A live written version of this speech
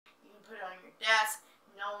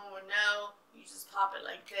pop it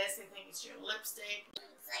like this. They think it's your lipstick.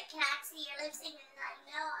 It's like, can I see your lipstick? And I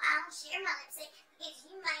know I don't share my lipstick because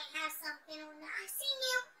you might have something on there. I seen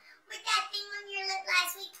you with that thing on your lip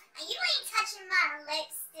last week. And you ain't touching my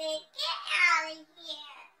lipstick. Get out of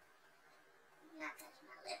here. I'm not touching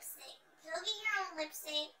my lipstick. Go get your own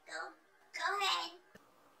lipstick. Go ahead.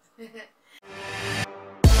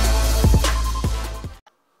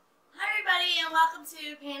 Hi everybody and welcome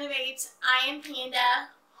to Panda Babes. I am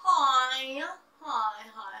Panda. Hi.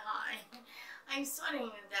 I'm sweating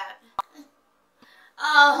to death.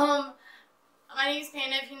 My name is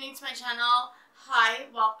Panda. If you're new to my channel, hi,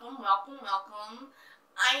 welcome.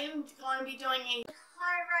 I am going to be doing a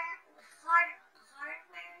hardware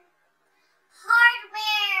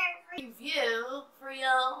review for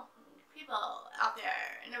you people out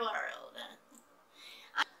there in the world.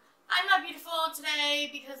 I'm not beautiful today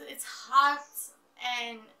because it's hot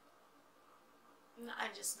and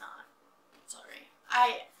I'm just not. Sorry.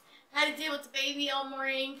 I had to deal with the baby all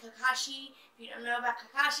morning, Kakashi. If you don't know about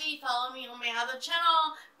Kakashi, follow me on my other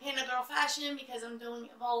channel, Panda Girl Fashion, because I'm doing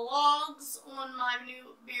vlogs on my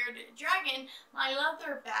new bearded dragon, my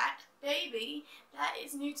leatherback baby that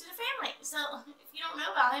is new to the family. So if you don't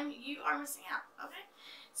know about him, you are missing out, okay?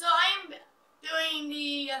 So I am doing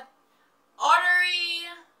the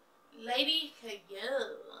ARTERY Lady Ukiah.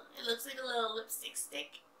 It looks like a little lipstick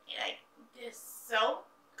stick, like this. So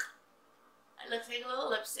it looks like a little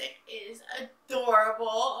lipstick. It is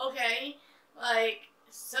adorable, okay? Like,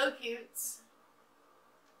 so cute.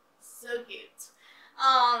 So cute.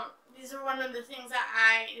 These are one of the things that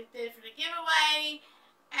I did for the giveaway.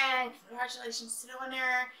 And congratulations to the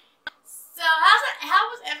winner. So, how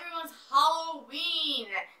was everyone's Halloween?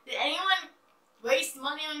 Did anyone waste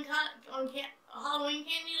money on Halloween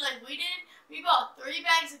candy like we did? We bought 3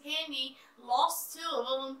 bags of candy, lost 2 of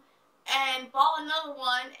them, and bought another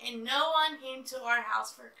one, and no one came to our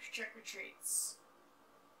house for trick-or-treats.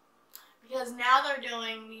 Because now they're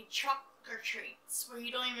doing the truck-or-treats, where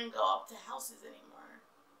you don't even go up to houses anymore.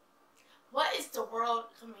 What is the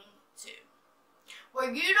world coming to?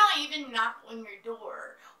 Where you don't even knock on your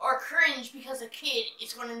door, or cringe because a kid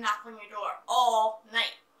is going to knock on your door all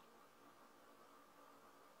night.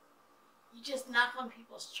 You just knock on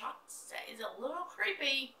people's trucks. That is a little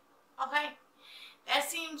creepy, okay? That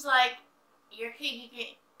seems like your kid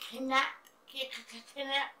can get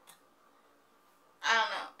kidnapped. I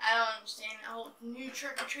don't know. I don't understand the whole new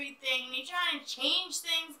trick-or-treat thing. They're trying to change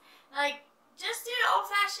things. Like, just do the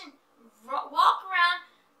old-fashioned walk around.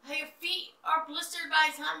 How your feet are blistered by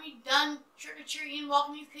the time you're done trick-or-treating,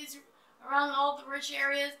 walking these kids around all the rich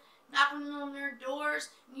areas, knocking on their doors,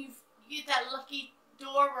 and you get that lucky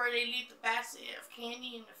door where they leave the basket of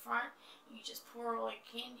candy in the front. You just pour all your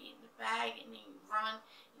candy in the bag, and then you run,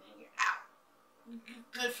 and then you're out. You're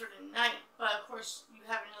good for the night, but of course you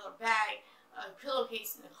have another bag, a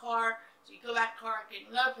pillowcase in the car, so you go back to the car, get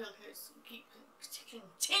another pillowcase, and keep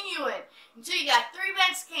continuing until you got 3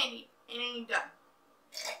 bags of candy, and then you're done.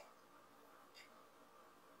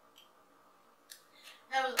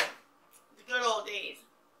 That was the good old days.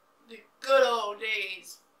 The good old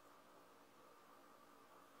days.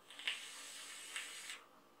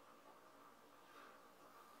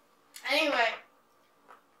 Anyway,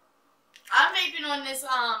 I'm vaping on this,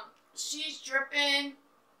 she's dripping,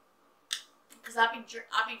 because I'll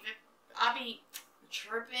be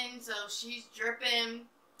tripping, so she's dripping.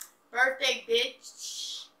 Birthday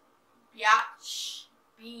bitch, biatch,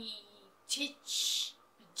 bitch,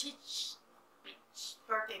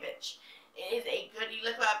 birthday bitch. It is a goodie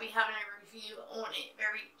liquid. I'll be having a review on it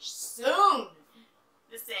very soon.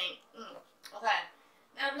 This thing, okay.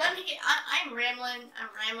 Now let me get, I'm rambling.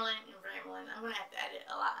 I'm going to have to edit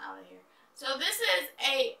a lot out of here. So this is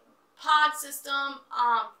a pod system.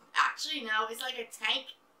 Actually no, it's like a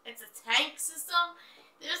tank. It's a tank system.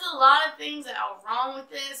 There's a lot of things that are wrong with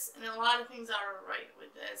this, and a lot of things that are right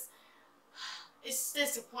with this. It's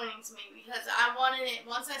disappointing to me because I wanted it,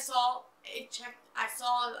 once I saw it,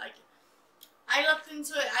 I looked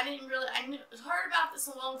into it. I heard about this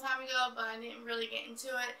a long time ago, but I didn't really get into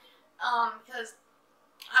it, because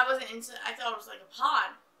I wasn't into it. I thought it was like a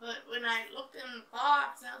pod, but when I looked in the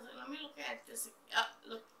box, I was like, let me look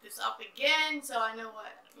this up again, so I know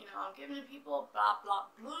what, I'm giving to people, blah, blah,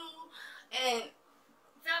 blue, and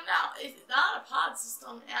found out it's not a pod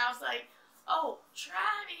system, and I was like, oh,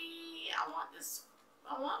 Travis, I want this,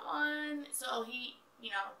 I want one, so he,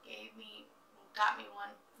 got me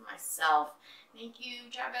one for myself. Thank you,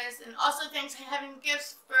 Travis, and also thanks to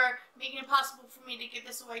HeavenGifts for making it possible for me to give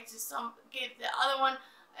this away to give the other one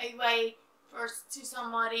away to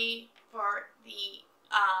somebody for the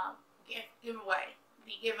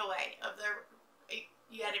giveaway of their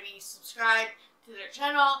you got to be subscribed to their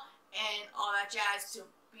channel and all that jazz to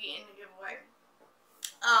be in the giveaway.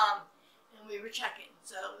 And we were checking.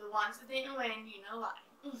 So the ones that didn't win, you know why.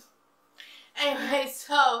 Anyway,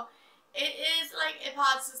 so it is like a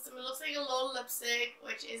pod system. It looks like a little lipstick,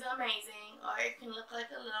 which is amazing. Or it can look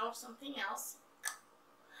like a little something else.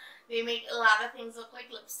 They make a lot of things look like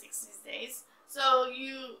lipsticks these days. So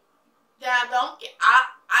don't get.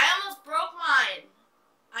 I almost broke mine.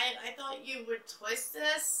 I thought you would twist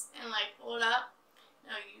this and like pull it up.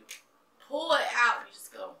 No, you pull it out. You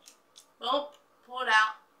just go, boom, pull it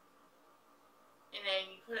out, and then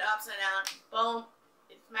you put it upside down. Boom,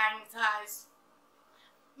 it's magnetized.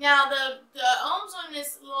 Now the ohms on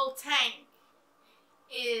this little tank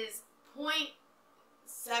is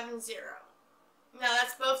 0.70. Now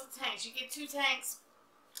that's both the tanks. You get 2 tanks.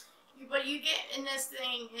 What you get in this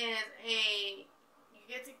thing is you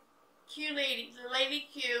get the Lady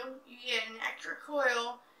Q. You get an extra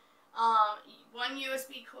coil, 1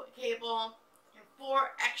 USB cable, and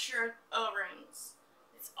 4 extra O-rings.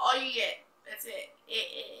 That's all you get. That's it.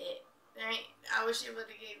 I wish it would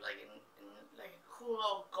have gave like a cool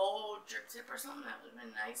little gold drip tip or something. That would have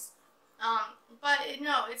been nice. But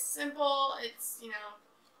no, it's simple. It's, you know,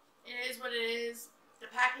 it is what it is. The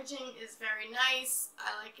packaging is very nice.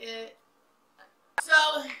 I like it. So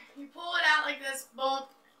you pull it out like this. Boom.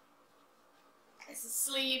 It's a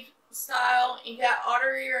sleeve style. You got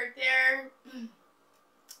ARTERY right there.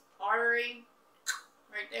 ARTERY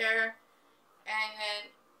right there. And then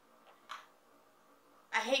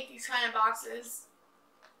I hate these kind of boxes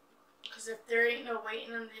because if there ain't no weight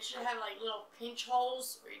in them, they should have like little pinch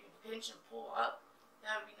holes where you can pinch and pull up.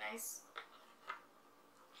 That would be nice.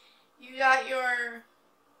 You got your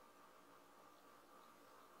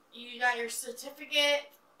certificate,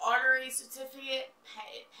 ARTERY certificate,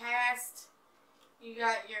 it passed. You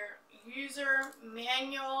got your user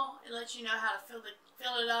manual. It lets you know how to fill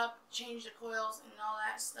it up, change the coils, and all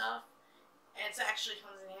that stuff. And it actually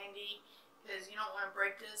comes in handy because you don't want to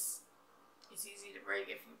break this. It's easy to break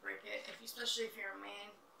if you break it, especially if you're a man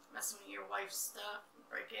messing with your wife's stuff.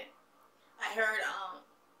 Break it. I heard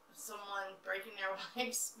someone breaking their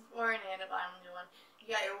wife's before and they had to buy a new one. You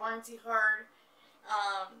got your warranty card.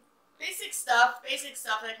 Basic stuff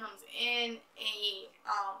that comes in a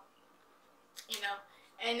you know,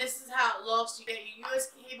 and this is how it looks. You got your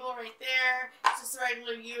USB cable right there. It's just a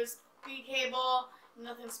regular USB cable,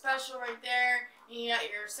 nothing special right there. And you got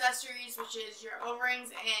your accessories, which is your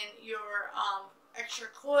O-rings and your extra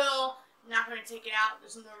coil. I'm not going to take it out.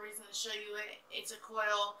 There's no reason to show you it. It's a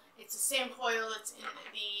coil. It's the same coil that's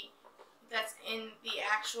in the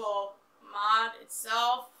actual mod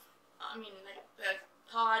itself. I mean, like the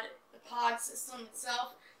pod system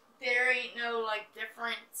itself. There ain't no like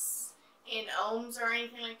difference in ohms or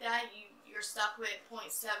anything like that. You're stuck with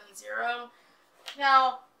 0.70.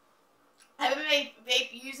 Now, I've been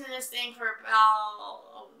using this thing for about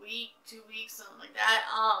a week, 2 weeks, something like that.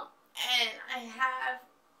 And I have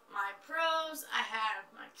my pros, I have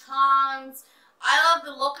my cons. I love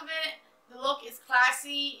the look of it. The look is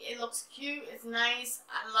classy. It looks cute. It's nice.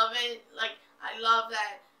 I love it. Like, I love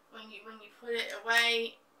that when you put it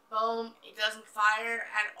away, boom, it doesn't fire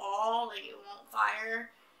at all. Like, it won't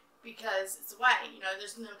fire because it's away. You know,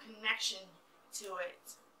 there's no connection to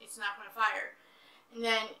it. It's not going to fire. And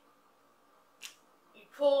then you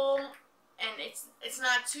pull, and it's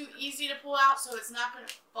not too easy to pull out, so it's not going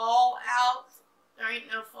to fall out. There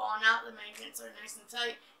ain't no falling out. The magnets are nice and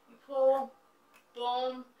tight. You pull,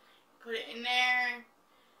 boom, put it in there.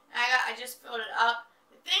 I just filled it up.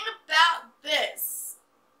 The thing about this,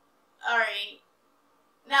 alright,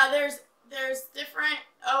 now there's different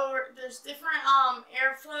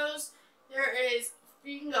airflows.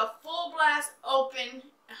 You can go full blast open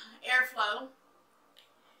airflow.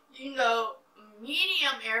 You can go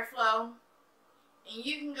medium airflow, and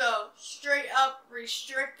you can go straight up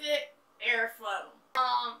restricted airflow.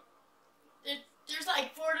 There's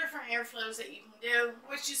like 4 different airflows that you can do,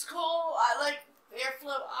 which is cool. I like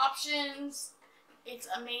airflow options. It's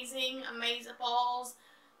amazing, amazeballs.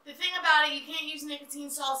 The thing about it, you can't use nicotine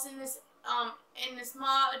salts in this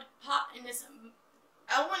mod pot.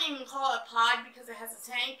 I wouldn't even call it a pod because it has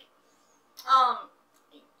a tank.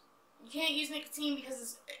 You can't use nicotine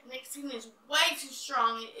because nicotine is way too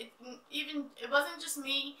strong. It wasn't just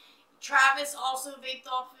me. Travis also vaped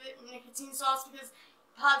off of it with nicotine salts because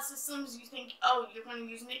pod systems, you think, oh, you're going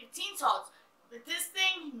to use nicotine salts. But this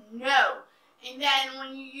thing, no. And then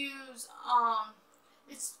when you use,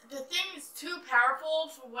 the thing is too powerful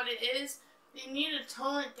for what it is. They need to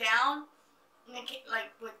tone it down.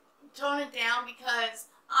 Tone it down because,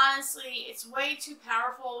 honestly, it's way too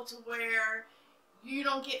powerful to where you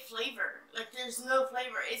don't get flavor. Like, there's no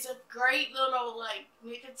flavor. It's a great little, like,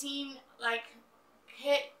 nicotine, like,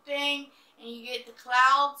 hit thing, and you get the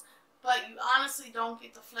clouds, but you honestly don't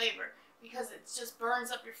get the flavor because it just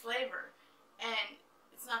burns up your flavor, and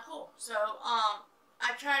it's not cool. So,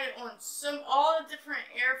 I tried it on all the different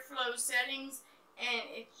airflow settings, and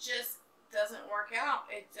it just doesn't work out.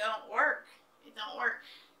 It don't work. It don't work.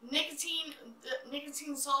 Nicotine, the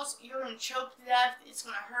nicotine sauce, you're gonna choke to death. It's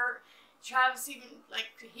gonna hurt. Travis even, like,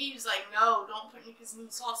 he was like, no, don't put nicotine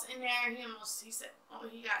sauce in there. He said, oh,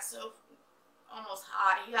 he got so almost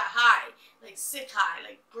high. He got high, like sick high,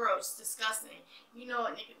 like gross, disgusting. You know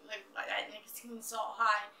what, like that nicotine salt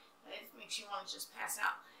high, it makes you want to just pass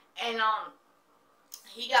out. And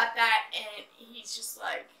he got that, and he's just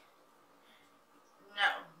like,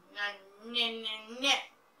 no, not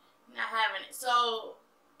having it. So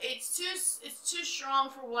it's too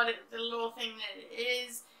strong for what the little thing that it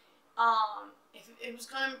is. If they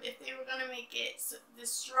were gonna make it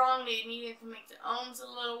this strong, they needed to make the ohms a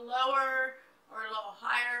little lower or a little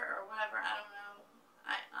higher or whatever. I don't know.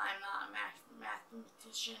 I'm not a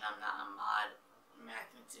mathematician. I'm not a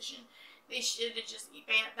mathematician. They should have just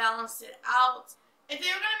balanced it out. If they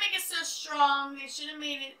were gonna make it so strong, they should have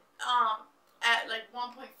made it at like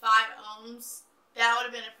 1.5 ohms. That would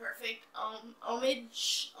have been a perfect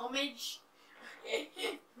ohmage.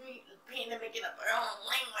 Panda making up our own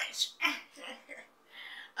language.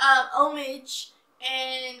 Ohmage,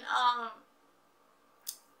 and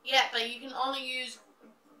yeah, but you can only use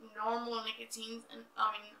normal nicotines and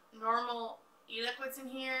normal e-liquids in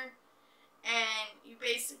here, and you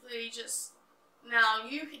basically just, now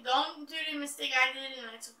you don't do the mistake I did, and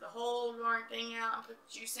I took the whole darn thing out and put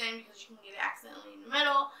the juice in, because you can get it accidentally in the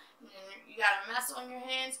middle, and then you got a mess on your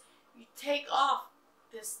hands. You take off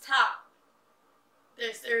this top.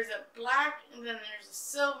 There's a black, and then there's a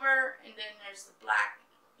silver, and then there's the black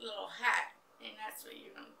little hat, and that's what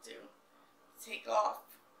you're going to do. Take off.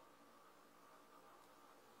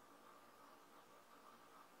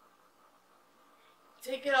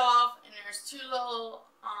 Take it off, and there's two little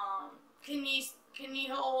kidney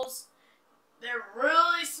holes. They're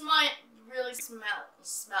really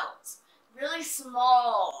really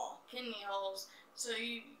small kidney holes. So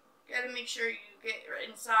you gotta make sure you get right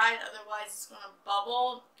inside, otherwise it's gonna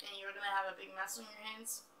bubble and you're gonna have a big mess on your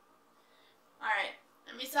hands. Alright,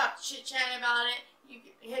 let me stop chit chatting about it. You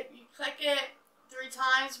click it 3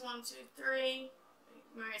 times, 1, 2, 3.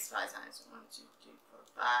 Maybe it's 5 times. 1, 2, 3, 4,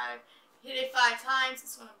 5. Hit it 5 times,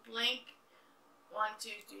 it's gonna blink. 1, 2,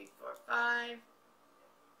 3, 4, 5.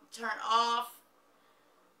 Turn off.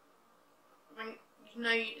 When you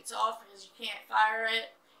know it's off because you can't fire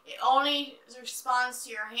it. It only responds to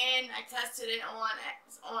your hand. I tested it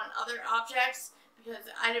on other objects because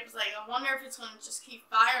I was like, I wonder if it's going to just keep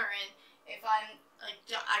firing if I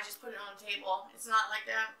just put it on the table. It's not like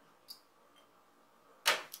that.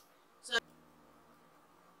 So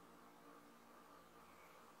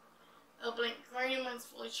it'll blink green when it's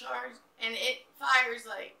fully charged, and it fires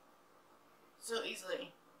like so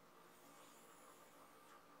easily.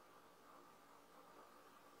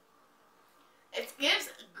 It gives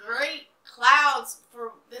great clouds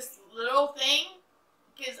for this little thing.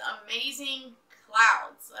 It gives amazing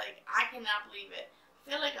clouds. Like, I cannot believe it. I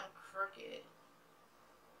feel like I'm crooked.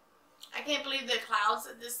 I can't believe the clouds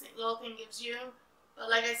that this little thing gives you. But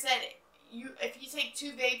like I said, if you take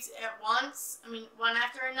 2 vapes at once, one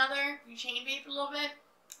after another, you chain vape a little bit,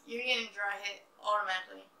 you're getting dry hit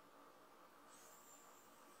automatically.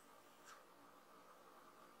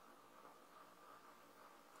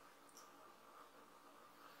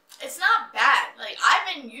 It's not bad. Like, I've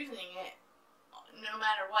been using it no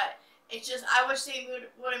matter what. It's just, I wish they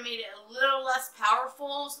would have made it a little less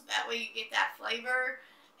powerful, so that way you get that flavor,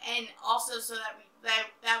 and also so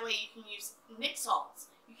that way you can use Nick salts.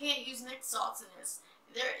 You can't use Nick salts in this.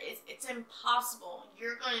 It's impossible.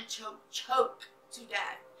 You're gonna choke to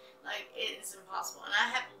death. Like, it is impossible. And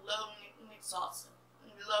I have low Nick salts,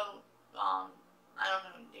 low I don't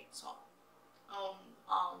know, Nick salt,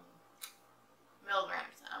 milligrams.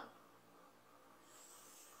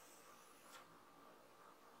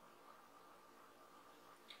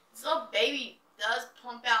 This little baby does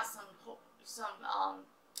pump out some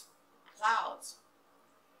clouds.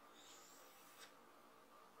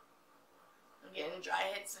 I'm getting dry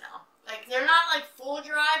hits now. Like, they're not like full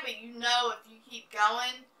dry, but you know if you keep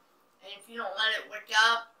going and if you don't let it wick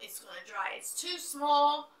up, it's gonna dry. It's too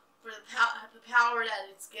small for the power that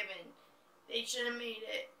it's given. They should have made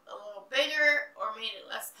it a little bigger or made it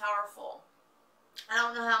less powerful. I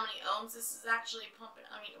don't know how many ohms this is actually pumping.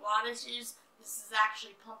 Wattages this is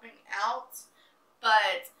actually pumping out,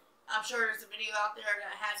 but I'm sure there's a video out there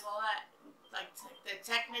that has all that, like the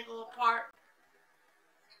technical part.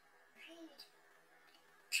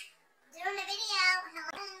 Doing a video.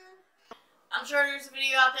 Hello. I'm sure there's a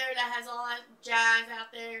video out there that has all that jazz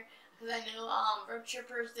out there. Because I know Rope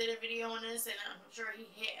Trippers did a video on this, and I'm sure he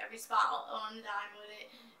hit every spot on the dime with it.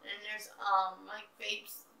 And there's Mike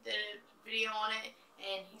Vapes did a video on it,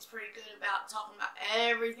 and he's pretty good about talking about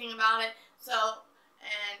everything about it. So,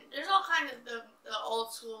 and there's all kinds of the old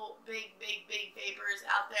school big vapors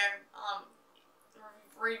out there,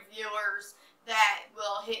 reviewers that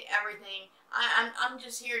will hit everything. I'm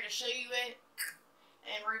just here to show you it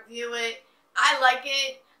and review it. I like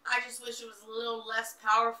it. I just wish it was a little less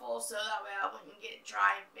powerful so that way I wouldn't get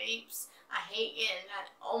dry vapes. I hate getting that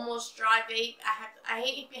almost dry vape. I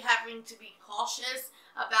hate having to be cautious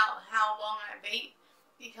about how long I vape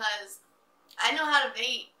because I know how to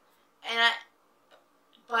vape,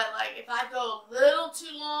 but like if I go a little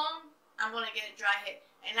too long, I'm gonna get a dry hit,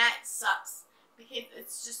 and that sucks because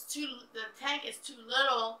it's just the tank is too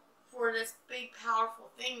little for this big powerful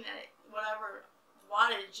thing that whatever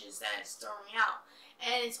wattage is that it's throwing out.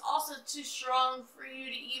 And it's also too strong for you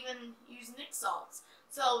to even use nic salts.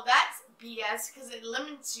 So that's BS because it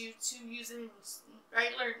limits you to using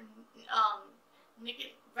regular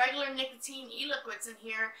nicotine e-liquids in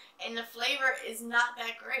here, and the flavor is not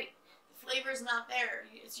that great. The flavor is not there.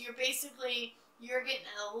 So you're getting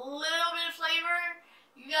a little bit of flavor.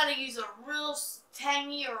 You got to use a real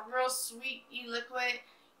tangy or real sweet e-liquid,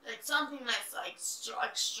 like something that's like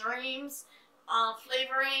extremes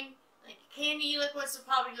flavoring. Like candy liquids would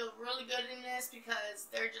probably go really good in this because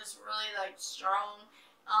they're just really like strong.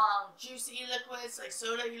 Juicy liquids like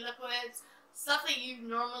soda liquids, stuff that you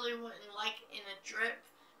normally wouldn't like in a drip,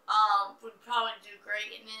 would probably do great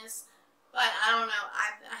in this. But I don't know.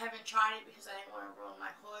 I haven't tried it because I didn't want to ruin my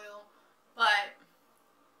coil. But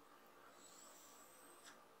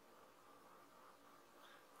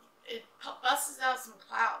it busts out some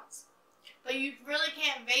clouds. But you really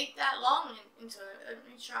can't vape that long into it. Let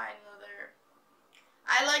me try another.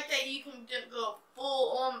 I like that you can go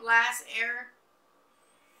full on blast air.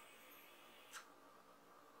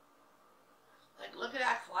 Like, look at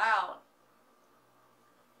that cloud.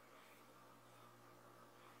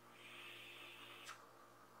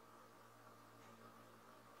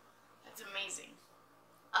 That's amazing.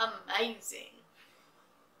 Amazing.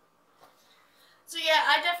 So yeah,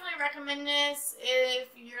 I definitely recommend this if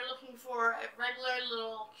you're looking for a regular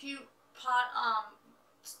little cute pot,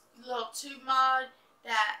 little tube mod,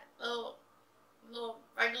 that little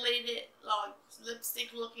regulated like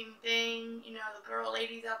lipstick looking thing. You know, the girl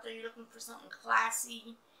ladies out there, you're looking for something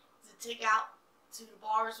classy to take out to the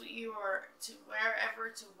bars with you or to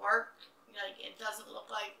wherever to work. Like it doesn't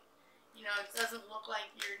look like, you know, it doesn't look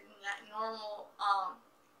like your normal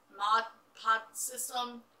mod pod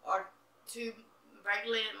system or tube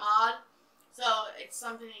regulated mod. So it's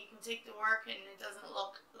something that you can take to work and it doesn't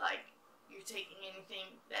look like you're taking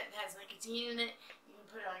anything that has nicotine in it. You can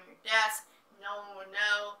put it on your desk. No one would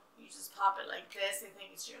know. You just pop it like this. They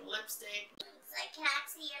think it's your lipstick. It's like, can I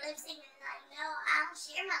see your lipstick? And I know I don't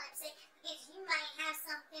share my lipstick because you might have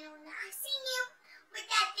something on. I seen you with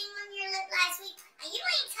that thing on your lip last week. You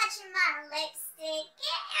ain't touching my lipstick.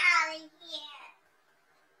 Get out of here.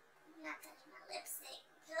 I'm not touching my lipstick.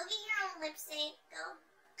 Go get your own lipstick. Go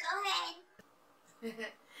ahead.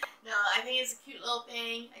 No, I think it's a cute little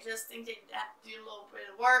thing. I just think they'd have to do a little bit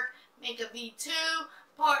of work. Make a V2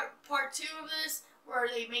 part 2 of this, where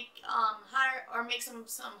they make make some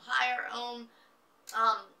higher own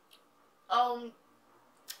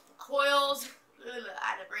coils. Ugh, I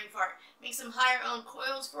had a brain fart. Make some higher ohm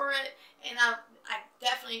coils for it, and I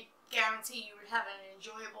definitely guarantee you would have an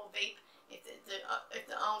enjoyable vape if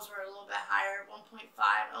the ohms were a little bit higher, 1.5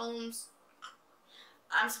 ohms.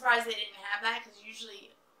 I'm surprised they didn't have that because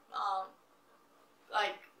usually,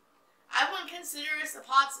 like, I wouldn't consider this a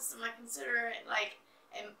pod system. I consider it like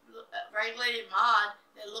a regulated mod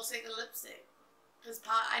that looks like a lipstick. Because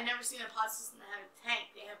I've never seen a pod system that have a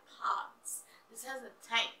tank. They have pods. This has a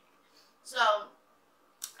tank. So,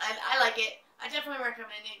 I like it. I definitely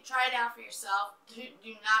recommend it. Try it out for yourself. Do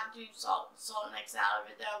not do salt mix out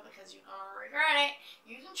of it though, because you're going to regret it.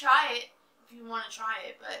 You can try it if you want to try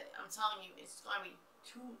it, but I'm telling you, it's going to be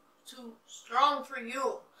too strong for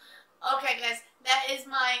you. Okay, guys, that is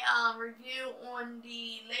my review on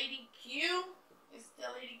the Lady Q. Is it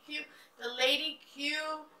the Lady Q? The Lady Q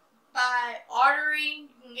by ARTERY.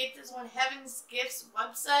 You can get this on HeavenGifts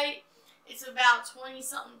website. It's about $24,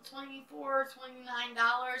 $29,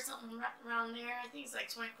 something around there. I think it's like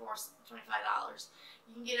 $24, $25.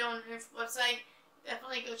 You can get it on their website.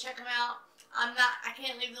 Definitely go check them out. I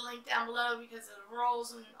can't leave the link down below because of the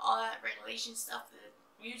rules and all that regulation stuff that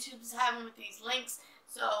YouTube is having with these links.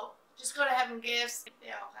 So just go to HeavenGifts.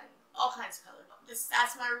 They all kinds of colors.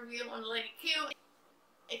 That's my review on the Lady Q.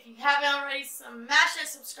 If you haven't already, smash that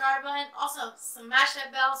subscribe button. Also, smash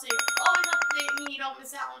that bell so you're always up to date and you don't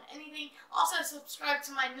miss out on anything. Also, subscribe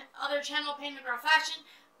to my other channel, Paint the Girl Fashion,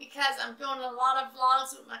 because I'm doing a lot of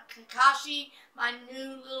vlogs with my Kakashi, my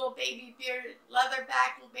new little baby bearded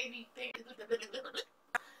leatherback baby.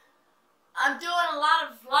 I'm doing a lot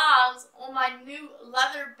of vlogs on my new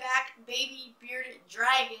leatherback baby bearded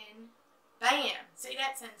dragon. Bam! Say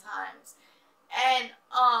that 10 times. And,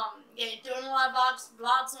 yeah, doing a lot of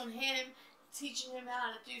vlogs on him, teaching him how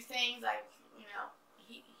to do things like, you know,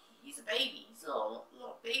 he's a baby. He's a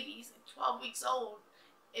little baby. He's like 12 weeks old,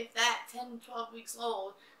 if that, 10, 12 weeks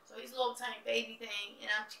old. So he's a little tiny baby thing, and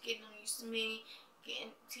I'm getting him used to me,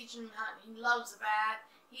 teaching him how he loves the bath.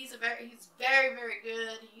 He's very, very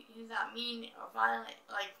good. He's not mean or violent.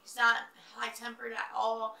 Like, he's not high-tempered at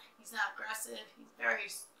all. He's not aggressive. He's very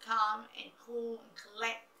calm and cool and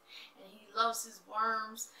collected. And he loves his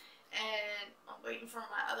worms. And I'm waiting for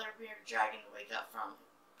my other bearded dragon to wake up from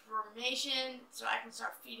formation so I can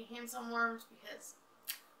start feeding him some worms, because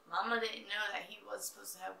Mama didn't know that he was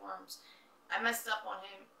supposed to have worms. I messed up on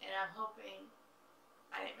him, and I'm hoping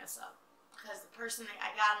I didn't mess up, because the person that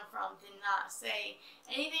I got him from did not say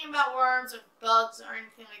anything about worms or bugs or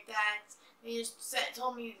anything like that. They just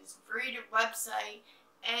told me this breeder website,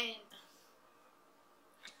 and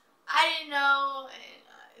I didn't know, and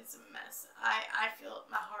it's a mess. I feel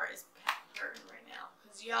my heart is hurting right now,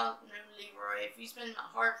 because y'all know Leroy. If you've been my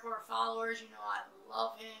hardcore followers, you know I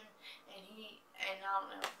love him, and I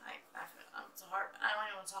don't know, I'm so hard. I don't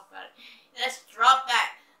even want to talk about it. Let's drop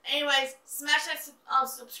that. Anyways, smash that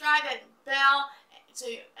subscribe, that bell,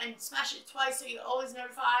 and smash it twice so you're always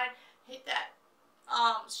notified. Hit that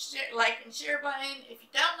like and share button. If you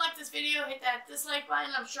don't like this video, hit that dislike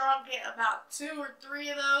button. I'm sure I'll get about 2 or 3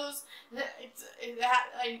 of those.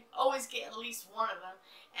 I always get at least one of them.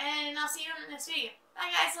 And I'll see you in the next video. Bye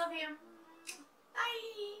guys, love you.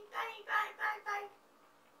 Bye. Bye. Bye. Bye.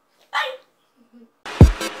 Bye. Bye.